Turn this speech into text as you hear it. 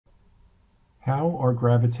How are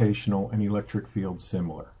gravitational and electric fields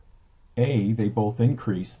similar? A, they both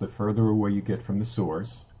increase the further away you get from the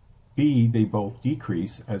source. B, they both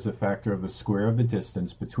decrease as a factor of the square of the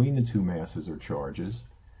distance between the two masses or charges.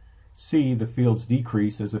 C, the fields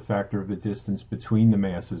decrease as a factor of the distance between the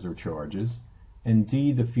masses or charges. And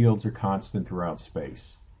D, the fields are constant throughout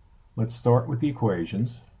space. Let's start with the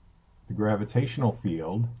equations. The gravitational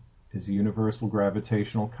field is the universal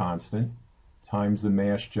gravitational constant times the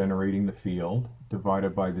mass generating the field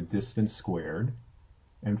divided by the distance squared.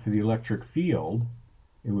 And for the electric field,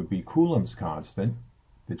 it would be Coulomb's constant,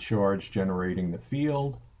 the charge generating the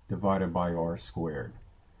field, divided by r squared.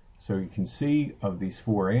 So you can see of these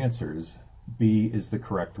four answers, B is the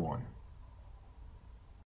correct one.